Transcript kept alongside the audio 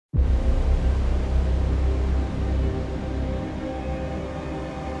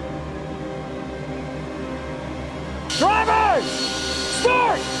Drivers,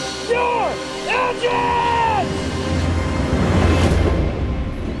 start your engine!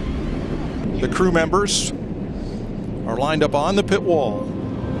 The crew members are lined up on the pit wall.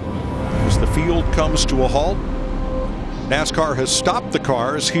 As the field comes to a halt, NASCAR has stopped the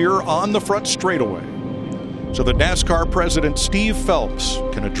cars here on the front straightaway so that NASCAR President Steve Phelps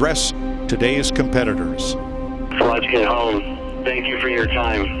can address today's competitors. So let's get home. Thank you for your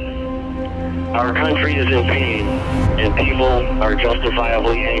time. Our country is in pain, and people are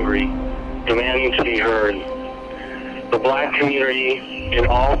justifiably angry, demanding to be heard. The black community and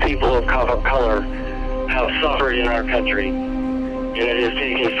all people of color have suffered in our country, and it has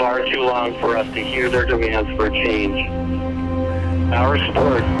taken far too long for us to hear their demands for change. Our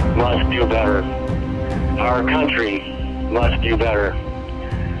sport must do better. Our country must do better.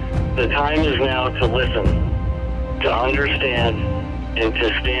 The time is now to listen, to understand, and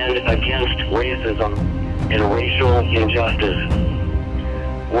to stand against racism and racial injustice.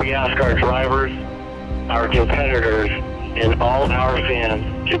 We ask our drivers, our competitors, and all our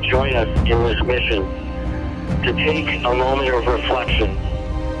fans to join us in this mission, to take a moment of reflection,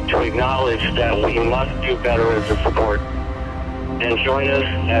 to acknowledge that we must do better as a sport, and join us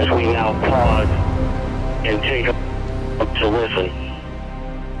as we now pause and take a moment to listen.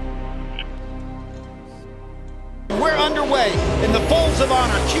 We're underway in the Folds of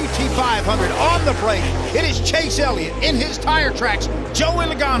Honor QT500. On the break, it is Chase Elliott in his tire tracks. Joey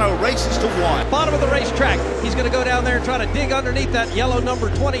Logano races to 1. Bottom of the racetrack. He's going to go down there and try to dig underneath that yellow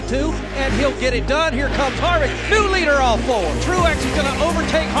number 22, and he'll get it done. Here comes Harvick. New leader off 4. Truex is going to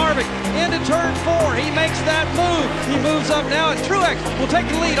overtake Harvick into turn 4. He makes that move. He moves up now, and Truex will take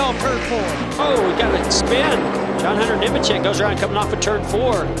the lead off turn 4. Oh, we got a spin. John Hunter Nemechek goes around coming off of turn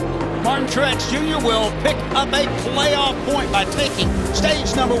 4. Martin Truex Jr. will pick up a playoff point by taking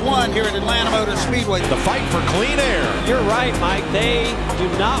stage number 1 here at Atlanta Motor Speedway. The fight for clean air. You're right, Mike. They do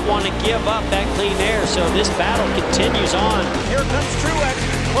not want to give up that clean air, so this battle continues on. Here comes Truex,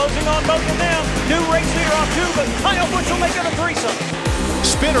 closing on both of them. New race leader off 2, but Kyle Busch will make it a threesome.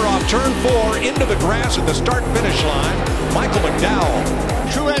 Spinner off turn 4 into the grass at the start-finish line. Michael McDowell.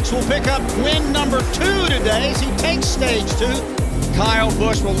 Truex will pick up win number 2 today as he takes stage 2. Kyle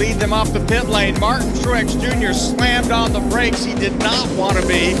Busch will lead them off the pit lane. Martin Truex Jr. slammed on the brakes. He did not want to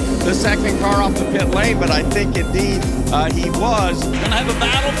be the second car off the pit lane, but I think indeed he was. Going to have a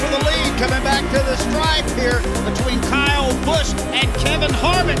battle for the lead coming back to the stripe here between Kyle Busch and Kevin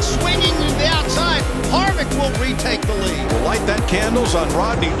Harvick swinging to the outside. Harvick will retake the lead. We'll light that candles on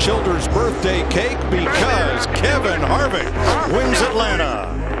Rodney Childers' birthday cake because Kevin Harvick wins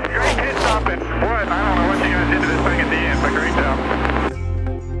Atlanta. Great pit stop, and boy, I don't know what you guys did to this thing at the end, but great job.